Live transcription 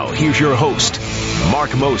Here's your host,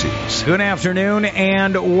 Mark Moses. Good afternoon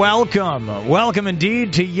and welcome. Welcome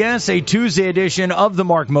indeed to, yes, a Tuesday edition of the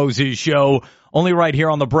Mark Moses Show, only right here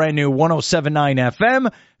on the brand new 107.9 FM,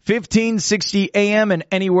 1560 AM, and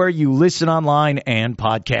anywhere you listen online and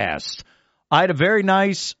podcast. I had a very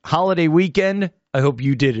nice holiday weekend. I hope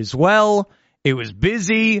you did as well. It was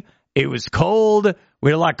busy. It was cold.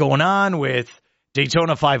 We had a lot going on with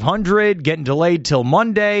Daytona 500 getting delayed till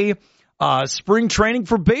Monday. Spring training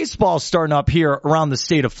for baseball starting up here around the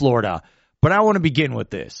state of Florida. But I want to begin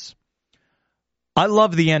with this. I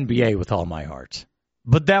love the NBA with all my heart,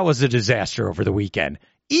 but that was a disaster over the weekend.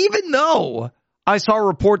 Even though I saw a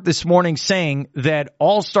report this morning saying that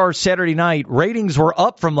All-Star Saturday night ratings were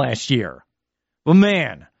up from last year. But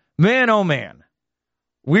man, oh man.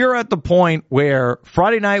 We're at the point where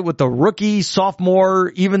Friday night with the rookie,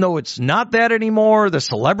 sophomore, even though it's not that anymore, the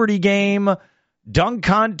celebrity game, dunk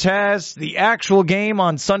contest, the actual game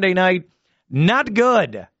on Sunday night, not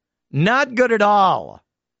good. Not good at all.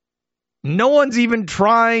 No one's even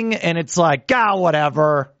trying, and it's like,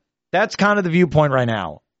 whatever. That's kind of the viewpoint right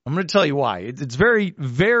now. I'm going to tell you why. It's very,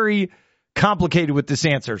 very complicated with this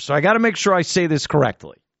answer, so I got to make sure I say this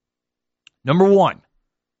correctly. Number one,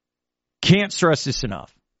 can't stress this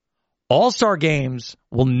enough. All-Star games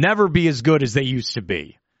will never be as good as they used to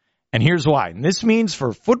be. And here's why. And this means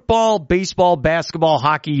for football, baseball, basketball,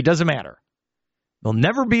 hockey, it doesn't matter. They'll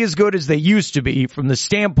never be as good as they used to be from the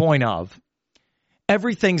standpoint of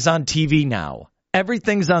everything's on TV now.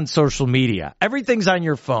 Everything's on social media. Everything's on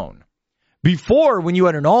your phone. Before, when you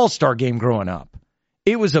had an all-star game growing up,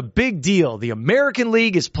 it was a big deal. The American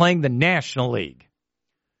League is playing the National League.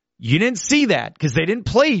 You didn't see that because they didn't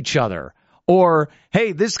play each other. Or,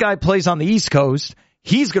 hey, this guy plays on the East Coast.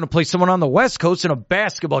 He's going to play someone on the West Coast in a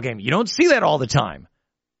basketball game. You don't see that all the time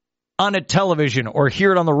on a television or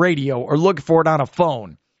hear it on the radio or look for it on a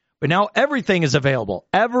phone. But now everything is available.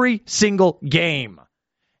 Every single game.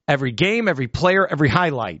 Every game, every player, every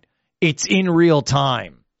highlight. It's in real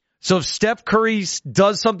time. So if Steph Curry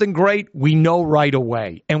does something great, we know right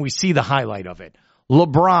away. And we see the highlight of it.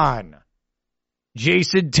 LeBron,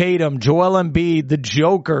 Jason Tatum, Joel Embiid, the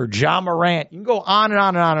Joker, Ja Morant. You can go on and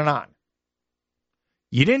on and on and on.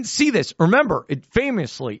 You didn't see this. Remember, it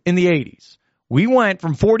famously in the 80s, we went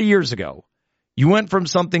from 40 years ago. You went from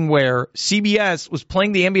something where CBS was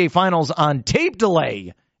playing the NBA Finals on tape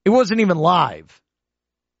delay. It wasn't even live.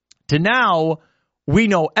 To now, we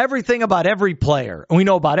know everything about every player. And we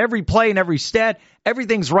know about every play and every stat.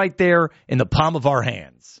 Everything's right there in the palm of our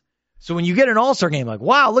hands. So when you get an all-star game, like,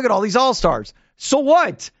 wow, look at all these all-stars. So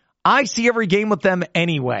what? I see every game with them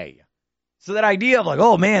anyway. So that idea of like,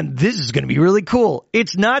 oh man, this is going to be really cool.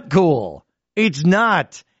 It's not cool. It's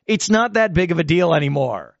not. It's not that big of a deal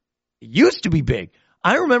anymore. It used to be big.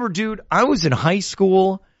 I remember, dude, I was in high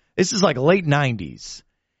school. This is like late 90s.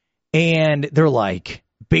 And they're like,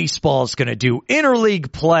 baseball's going to do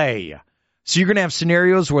interleague play. So you're going to have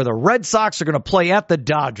scenarios where the Red Sox are going to play at the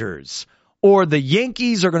Dodgers. Or the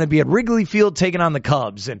Yankees are going to be at Wrigley Field taking on the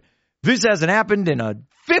Cubs. And this hasn't happened in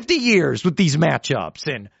 50 years with these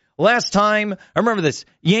matchups. And last time, I remember this,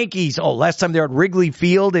 Yankees, last time they were at Wrigley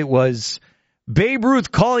Field, it was Babe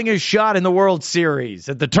Ruth calling his shot in the World Series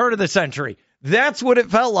at the turn of the century. That's what it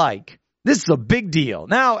felt like. This is a big deal.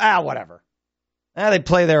 Now, whatever. They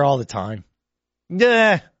play there all the time.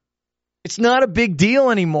 It's not a big deal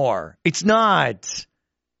anymore. It's not.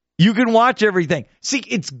 You can watch everything. See,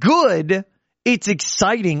 it's good. It's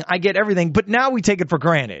exciting. I get everything. But now we take it for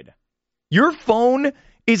granted. Your phone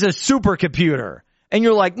is a supercomputer. And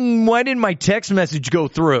you're like, why didn't my text message go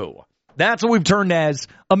through? That's what we've turned as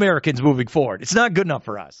Americans moving forward. It's not good enough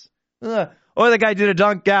for us. The guy did a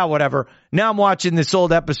dunk, whatever. Now I'm watching this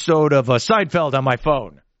old episode of Seinfeld on my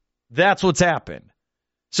phone. That's what's happened.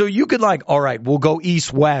 So you could all right, we'll go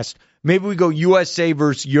East-West. Maybe we go USA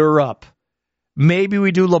versus Europe. Maybe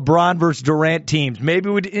we do LeBron versus Durant teams.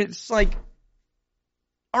 It's like,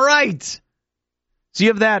 all right. So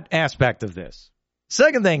you have that aspect of this.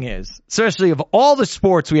 Second thing is, especially of all the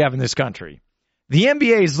sports we have in this country, the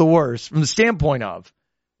NBA is the worst from the standpoint of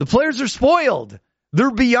the players are spoiled.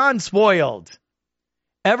 They're beyond spoiled.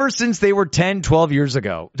 Ever since they were 10 or 12 years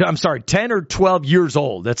old,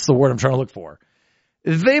 that's the word I'm trying to look for,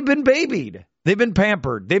 they've been babied. They've been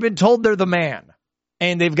pampered. They've been told they're the man.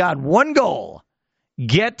 And they've got one goal,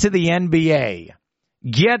 get to the NBA.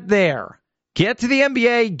 Get there. Get to the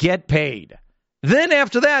NBA, get paid. Then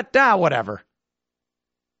after that, whatever.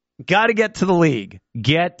 Got to get to the league.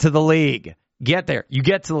 Get to the league. Get there. You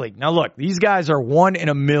get to the league. Now, look, these guys are 1 in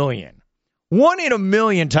a million. 1 in a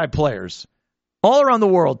million type players all around the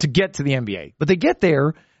world to get to the NBA. But they get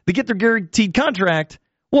there, they get their guaranteed contract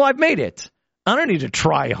Well, I've made it. I don't need to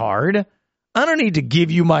try hard. I don't need to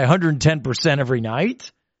give you my 110% every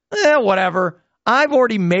night. Whatever. I've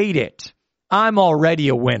already made it. I'm already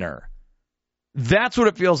a winner. That's what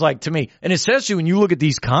it feels like to me. And especially when you look at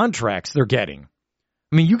these contracts they're getting.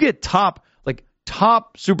 I mean, you get top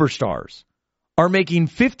superstars are making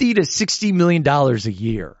 $50 to $60 million a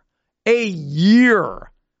year. A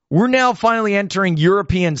year. We're now finally entering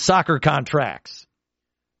European soccer contracts.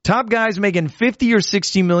 Top guys making $50 or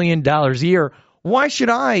 $60 million a year. Why should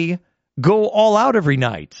I go all out every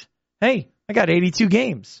night? Hey, I got 82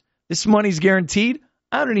 games. This money's guaranteed.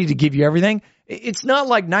 I don't need to give you everything. It's not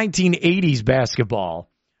like 1980s basketball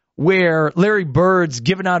where Larry Bird's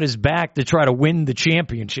giving out his back to try to win the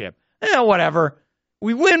championship. Whatever.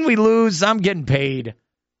 We win, we lose. I'm getting paid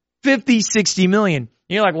 $50, $60 million.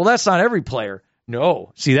 You're like, well, that's not every player.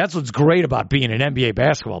 No. See, that's what's great about being an NBA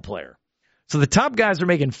basketball player. So the top guys are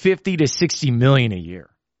making $50 to $60 million a year.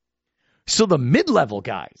 So the mid-level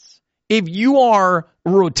guys, if you are a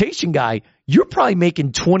rotation guy, you're probably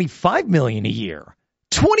making $25 million a year.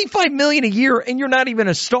 $25 million a year, and you're not even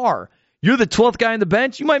a star. You're the 12th guy on the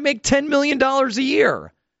bench. You might make $10 million a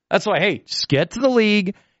year. That's why, hey, just get to the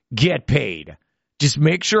league, get paid. Just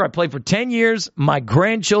make sure I play for 10 years. My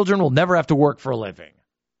grandchildren will never have to work for a living.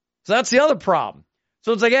 So that's the other problem.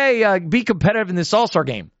 So it's like, hey, be competitive in this All-Star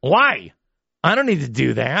game. Why? I don't need to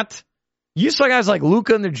do that. You saw guys like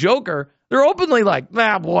Luka and the Joker. They're openly like,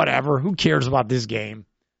 whatever. Who cares about this game?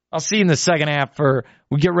 I'll see you in the second half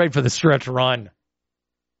we get ready for the stretch run.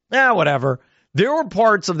 Whatever. There were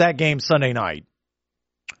parts of that game Sunday night.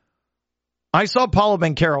 I saw Paolo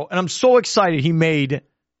Banchero, and I'm so excited he made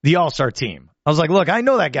the All-Star team. I was like, look, I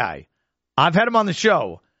know that guy. I've had him on the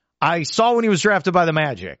show. I saw when he was drafted by the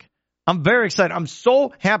Magic. I'm very excited. I'm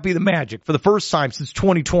so happy the Magic, for the first time since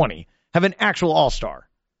 2020, have an actual All-Star.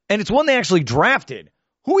 And it's one they actually drafted.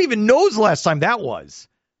 Who even knows the last time that was?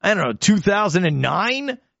 I don't know,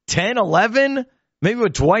 2009, 10, 11, maybe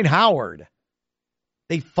with Dwight Howard.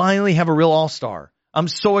 They finally have a real All-Star. I'm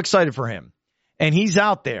so excited for him. And he's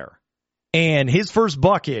out there. And his first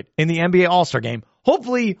bucket in the NBA All-Star game,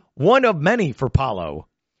 hopefully one of many for Paolo.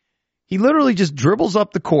 He literally just dribbles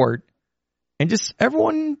up the court and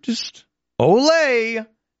everyone ole. And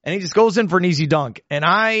he just goes in for an easy dunk. And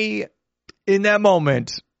in that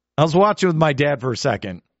moment, I was watching with my dad for a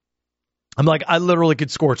second. I'm like, I literally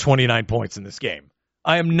could score 29 points in this game.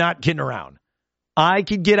 I am not kidding around. I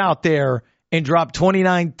could get out there and drop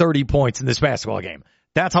 29, 30 points in this basketball game.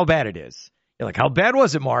 That's how bad it is. You're like, how bad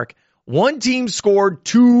was it, Mark? One team scored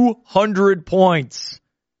 200 points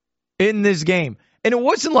in this game. And it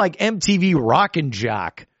wasn't like MTV Rockin'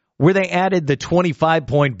 Jock where they added the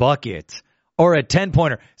 25-point bucket or a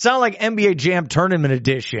 10-pointer. It's not like NBA Jam Tournament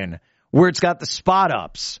Edition where it's got the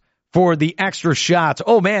spot-ups for the extra shots.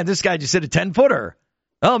 Oh, man, this guy just hit a 10-footer.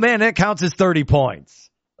 Oh, man, that counts as 30 points.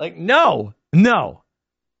 Like, no.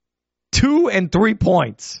 2 and 3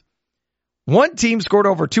 points. One team scored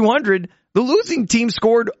over 200. The losing team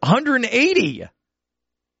scored 180.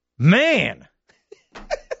 Man.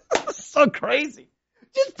 So crazy.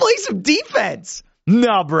 Just play some defense.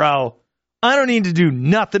 No, bro. I don't need to do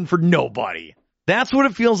nothing for nobody. That's what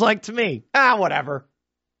it feels like to me. Whatever.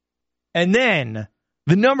 And then,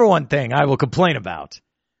 the number one thing I will complain about.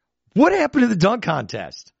 What happened to the dunk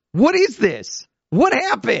contest? What is this? What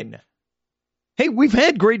happened? Hey, we've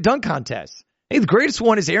had great dunk contests. Hey, the greatest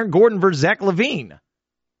one is Aaron Gordon versus Zach LaVine.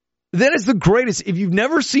 That is the greatest. If you've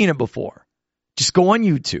never seen it before, just go on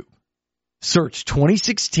YouTube. Search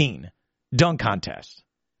 2016 dunk contest,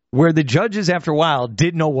 where the judges, after a while,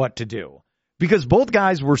 didn't know what to do. Because both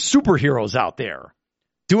guys were superheroes out there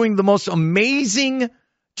doing the most amazing,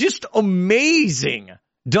 just amazing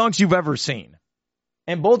dunks you've ever seen.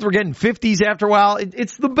 And both were getting 50s after a while.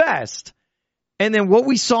 It's the best. And then what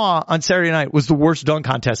we saw on Saturday night was the worst dunk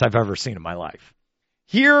contest I've ever seen in my life.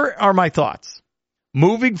 Here are my thoughts.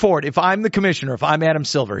 Moving forward, if I'm the commissioner, if I'm Adam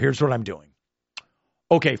Silver, here's what I'm doing.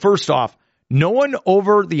 Okay, first off, no one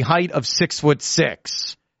over the height of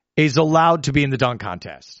 6'6" is allowed to be in the dunk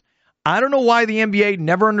contest. I don't know why the NBA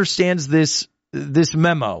never understands this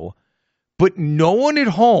memo, but no one at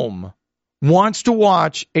home wants to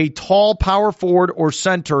watch a tall power forward or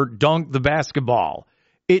center dunk the basketball.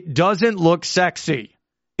 It doesn't look sexy.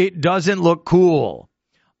 It doesn't look cool.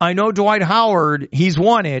 I know Dwight Howard, he's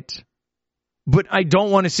won it, but I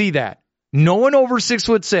don't want to see that. No one over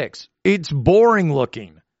 6'6". It's boring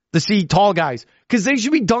looking to see tall guys because they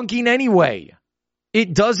should be dunking anyway.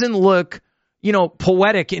 It doesn't look,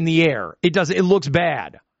 poetic in the air. It looks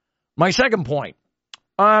bad. My second point,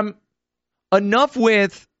 enough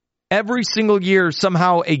with every single year,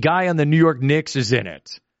 somehow a guy on the New York Knicks is in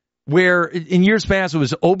it. Where in years past, it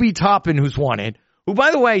was Obi Toppin who's won it, who,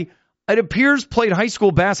 by the way, it appears played high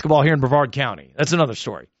school basketball here in Brevard County. That's another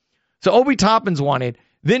story. So Obi Toppin's won it.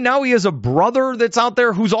 Then now he has a brother that's out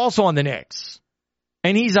there who's also on the Knicks.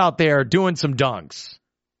 And he's out there doing some dunks.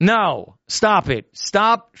 No, stop it.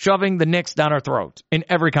 Stop shoving the Knicks down our throat in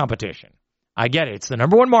every competition. I get it. It's the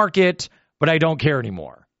number one market, but I don't care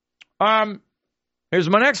anymore. Here's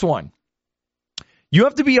my next one. You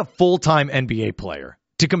have to be a full-time NBA player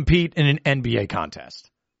to compete in an NBA contest.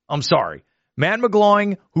 I'm sorry. Matt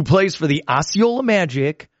McGloin, who plays for the Osceola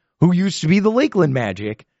Magic, who used to be the Lakeland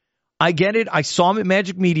Magic, I get it. I saw him at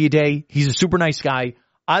Magic Media Day. He's a super nice guy.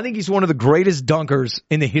 I think he's one of the greatest dunkers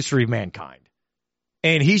in the history of mankind.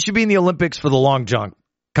 And he should be in the Olympics for the long jump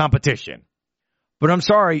competition. But I'm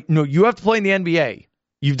sorry. No, you have to play in the NBA.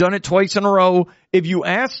 You've done it twice in a row. If you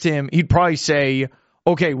asked him, he'd probably say,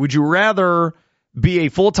 okay, would you rather be a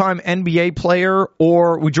full-time NBA player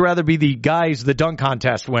or would you rather be the dunk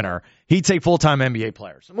contest winner? He'd say full-time NBA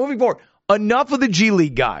player. So moving forward, enough of the G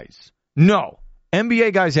League guys. No,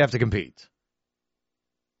 NBA guys have to compete.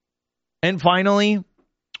 And finally,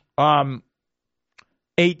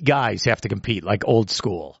 8 guys have to compete like old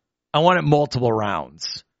school. I want it multiple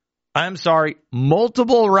rounds. I'm sorry,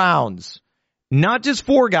 multiple rounds. Not just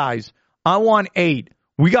 4 guys. I want 8.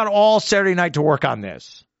 We got all Saturday night to work on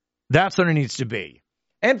this. That's what it needs to be.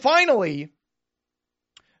 And finally,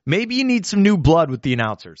 maybe you need some new blood with the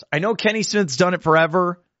announcers. I know Kenny Smith's done it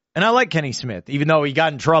forever, and I like Kenny Smith, even though he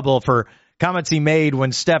got in trouble for comments he made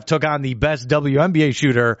when Steph took on the best WNBA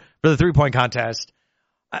shooter for the three-point contest.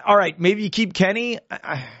 All right, maybe you keep Kenny.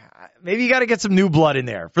 Maybe you got to get some new blood in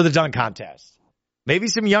there for the dunk contest. Maybe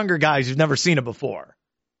some younger guys who've never seen it before.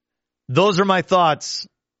 Those are my thoughts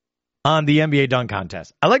on the NBA dunk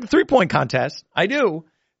contest. I like the three-point contest. I do.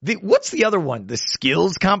 What's the other one? The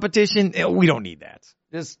skills competition? We don't need that.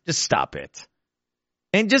 Just stop it.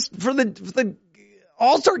 And just for the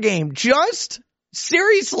All-Star game,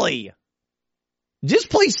 seriously, just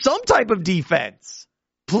play some type of defense.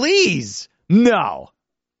 Please. No.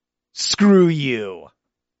 Screw you.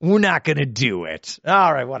 We're not going to do it.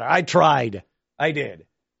 All right, whatever. I tried. I did.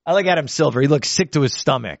 I like Adam Silver. He looks sick to his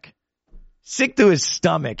stomach. Sick to his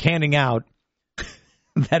stomach handing out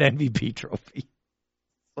that MVP trophy.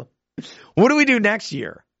 What do we do next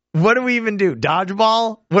year? What do we even do?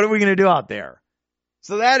 Dodgeball? What are we going to do out there?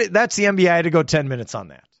 So that's the NBA. I had to go 10 minutes on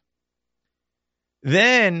that.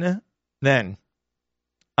 Then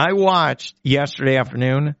I watched yesterday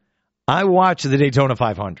afternoon. I watched the Daytona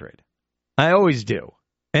 500. I always do.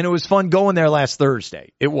 And it was fun going there last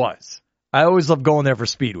Thursday. It was. I always love going there for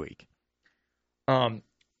Speed Week.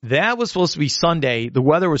 That was supposed to be Sunday. The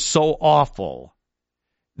weather was so awful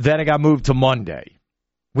that it got moved to Monday,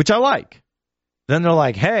 which I like. Then they're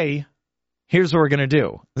like, hey, here's what we're going to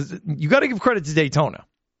do. You got to give credit to Daytona.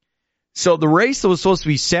 So the race that was supposed to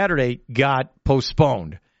be Saturday got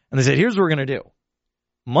postponed. And they said, here's what we're going to do.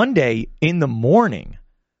 Monday in the morning,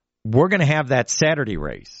 we're going to have that Saturday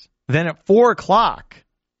race. Then at 4 o'clock,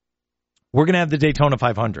 we're going to have the Daytona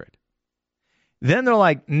 500. Then they're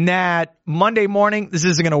like, nah, Monday morning, this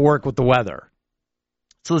isn't going to work with the weather.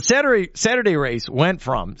 So the Saturday race went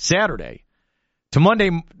from Saturday to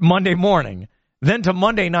Monday morning, then to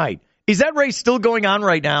Monday night. Is that race still going on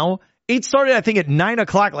right now? It started, I think, at 9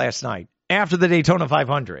 o'clock last night after the Daytona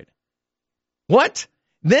 500. What?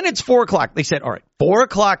 Then it's 4 o'clock. They said, all right, 4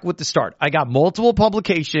 o'clock with the start. I got multiple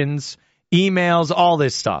publications, emails, all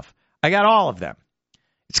this stuff. I got all of them.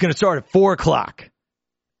 It's going to start at 4 o'clock.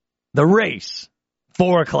 The race,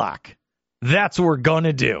 4 o'clock. That's what we're going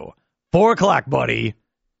to do. 4 o'clock, buddy.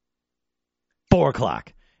 4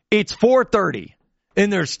 o'clock. It's 4:30,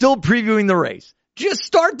 and they're still previewing the race. Just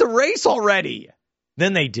start the race already.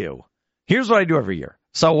 Then they do. Here's what I do every year.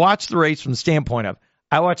 So I watch the race from the standpoint of,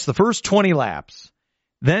 I watch the first 20 laps.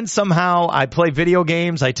 Then somehow I play video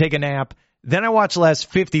games, I take a nap. Then I watch the last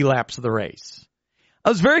 50 laps of the race. I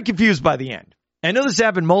was very confused by the end. I know this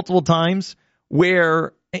happened multiple times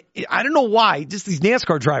where, I don't know why, just these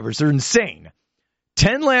NASCAR drivers, they're insane.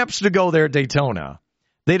 10 laps to go there at Daytona.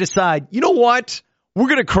 They decide, you know what? We're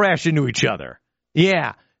going to crash into each other.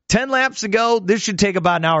 Yeah, 10 laps to go. This should take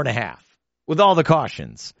about an hour and a half with all the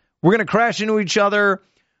cautions. We're going to crash into each other.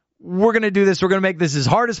 We're going to do this. We're going to make this as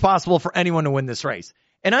hard as possible for anyone to win this race.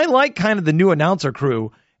 And I like kind of the new announcer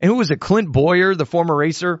crew. And who was it? Clint Boyer, the former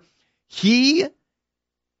racer. He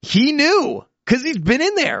knew because he's been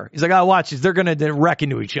in there. He's like, oh, watch this. They're going to wreck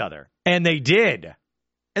into each other. And they did.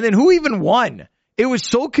 And then who even won? It was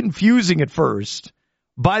so confusing at first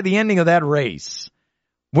by the ending of that race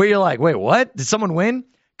where you're like, wait, what? Did someone win?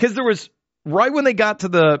 Because there was, right when they got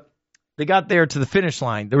there to the finish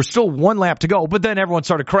line, there was still one lap to go, but then everyone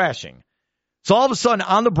started crashing. So all of a sudden,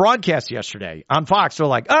 on the broadcast yesterday, on Fox, they're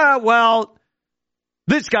like, well,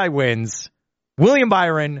 this guy wins. William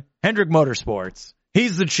Byron, Hendrick Motorsports.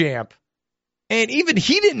 He's the champ. And even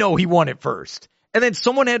he didn't know he won it first. And then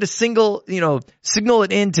someone had to signal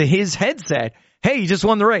it into his headset. Hey, you just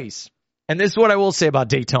won the race. And this is what I will say about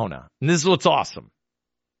Daytona. And this is what's awesome.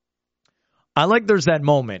 I like there's that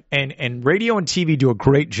moment, and radio and TV do a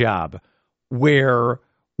great job where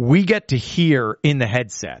we get to hear in the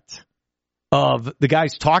headset of the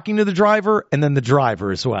guys talking to the driver and then the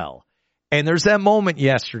driver as well. And there's that moment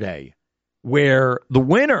yesterday where the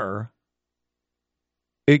winner,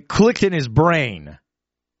 it clicked in his brain.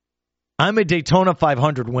 I'm a Daytona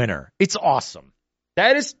 500 winner. It's awesome.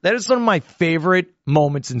 That is one of my favorite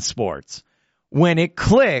moments in sports. When it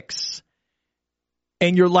clicks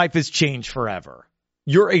and your life has changed forever.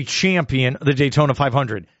 You're a champion of the Daytona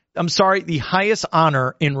 500. I'm sorry, the highest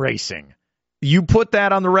honor in racing. You put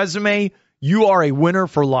that on the resume, you are a winner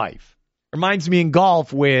for life. Reminds me in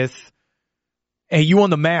golf with, hey, you won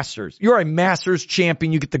the Masters. You're a Masters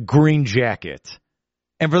champion. You get the green jacket.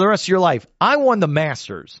 And for the rest of your life, I won the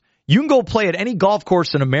Masters. You can go play at any golf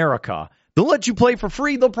course in America. They'll let you play for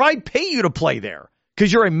free. They'll probably pay you to play there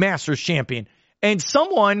because you're a Masters champion. And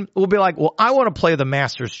someone will be like, well, I want to play the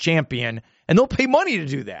Masters champion, and they'll pay money to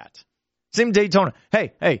do that. Same Daytona.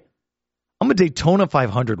 Hey, I'm a Daytona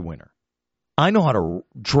 500 winner. I know how to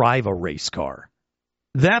drive a race car.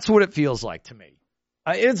 That's what it feels like to me.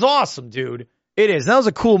 It's awesome, dude. It is. That was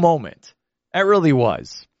a cool moment. That really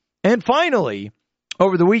was. And finally,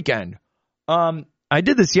 over the weekend, I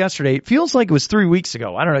did this yesterday. It feels like it was 3 weeks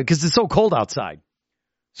ago. I don't know, because it's so cold outside.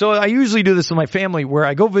 So I usually do this with my family where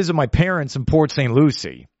I go visit my parents in Port St.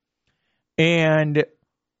 Lucie. And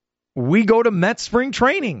we go to Mets spring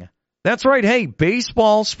training. That's right. Hey,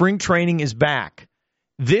 baseball spring training is back.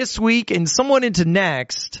 This week and somewhat into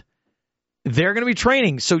next, they're going to be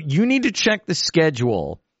training. So you need to check the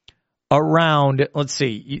schedule around, let's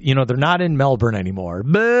see, they're not in Melbourne anymore.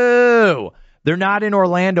 Boo! They're not in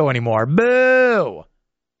Orlando anymore. Boo!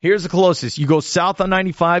 Here's the closest. You go south on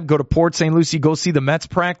 95, go to Port St. Lucie, go see the Mets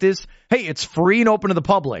practice. Hey, it's free and open to the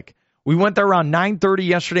public. We went there around 9:30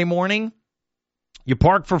 yesterday morning. You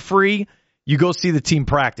park for free. You go see the team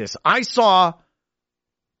practice. I saw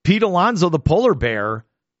Pete Alonso, the polar bear,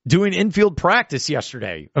 doing infield practice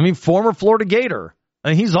yesterday. I mean, former Florida Gator. I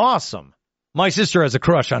mean, he's awesome. My sister has a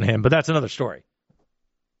crush on him, but that's another story.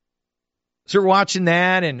 So we're watching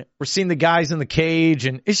that, and we're seeing the guys in the cage,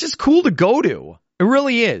 and it's just cool to go to. It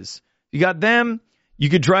really is. You got them. You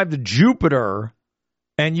could drive to Jupiter,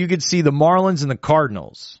 and you could see the Marlins and the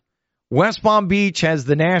Cardinals. West Palm Beach has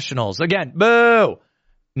the Nationals. Again, boo!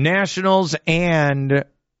 Nationals and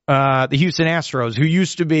the Houston Astros, who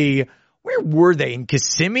used to be, where were they? In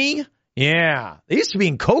Kissimmee? Yeah. They used to be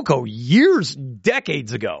in Cocoa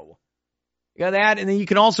decades ago. You got that, and then you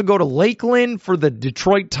can also go to Lakeland for the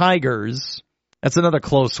Detroit Tigers. That's another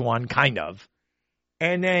close one, kind of.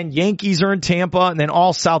 And then Yankees are in Tampa, and then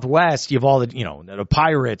all Southwest, you have all the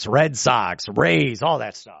Pirates, Red Sox, Rays, all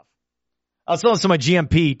that stuff. I was telling some of my GM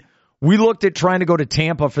Pete, we looked at trying to go to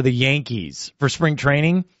Tampa for the Yankees for spring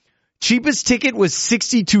training. Cheapest ticket was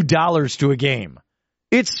 $62 to a game.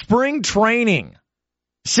 It's spring training.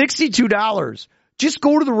 $62. Just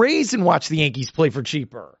go to the Rays and watch the Yankees play for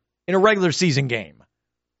cheaper in a regular season game.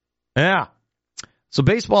 Yeah. So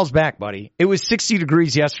baseball's back, buddy. It was 60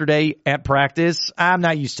 degrees yesterday at practice. I'm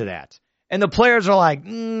not used to that. And the players are like,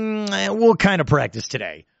 we'll kind of practice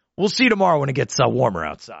today. We'll see tomorrow when it gets warmer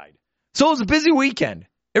outside. So it was a busy weekend.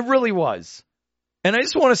 It really was. And I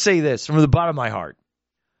just want to say this from the bottom of my heart.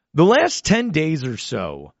 The last 10 days or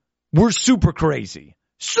so were super crazy.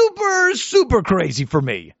 Super, super crazy for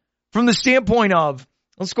me. From the standpoint of,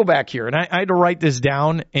 let's go back here. And I had to write this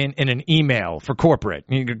down in an email for corporate.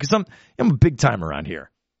 Because I'm a big time around here.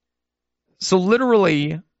 So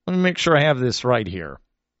literally, let me make sure I have this right here.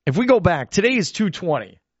 If we go back, today is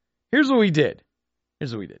 2/20. Here's what we did.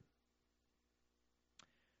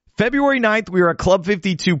 February 9th, we were at Club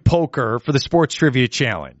 52 Poker for the Sports Trivia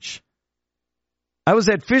Challenge. I was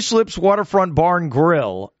at Fish Lips Waterfront Bar and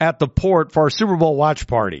Grill at the Port for our Super Bowl watch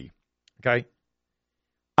party. Okay.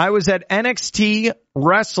 I was at NXT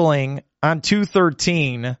Wrestling on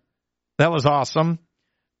 2/13. That was awesome.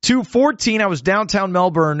 2/14, I was downtown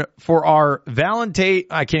Melbourne for our Valentine's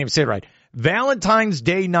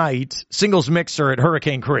Day night singles mixer at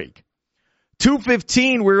Hurricane Creek.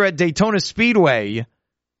 2:15, we were at Daytona Speedway,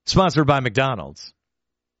 sponsored by McDonald's.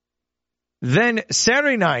 Then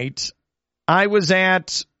Saturday night, I was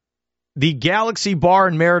at the Galaxy Bar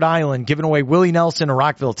in Merritt Island, giving away Willie Nelson and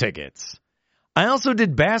Rockville tickets. I also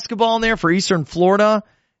did basketball in there for Eastern Florida,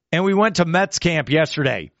 and we went to Mets camp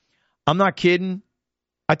yesterday. I'm not kidding.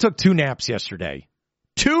 I took 2 naps yesterday.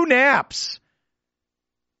 2 naps!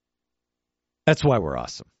 That's why we're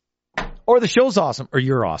awesome. Or the show's awesome, or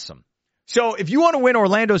you're awesome. So if you want to win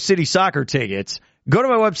Orlando City soccer tickets, go to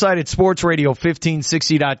my website at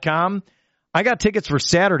sportsradio1560.com. I got tickets for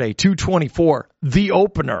Saturday, 2/24, the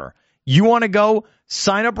opener. You want to go?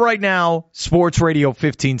 Sign up right now,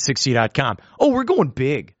 sportsradio1560.com. Oh, we're going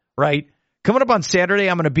big, right? Coming up on Saturday,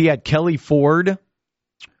 I'm going to be at Kelly Ford,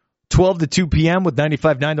 12 to 2 p.m. with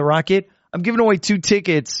 95.9 The Rocket. I'm giving away 2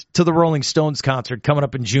 tickets to the Rolling Stones concert coming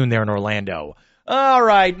up in June there in Orlando. All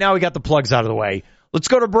right, now we got the plugs out of the way. Let's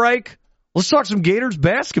go to break. Let's talk some Gators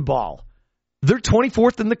basketball. They're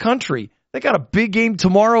 24th in the country. They got a big game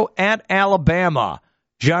tomorrow at Alabama.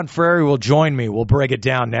 John Frary will join me. We'll break it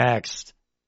down next.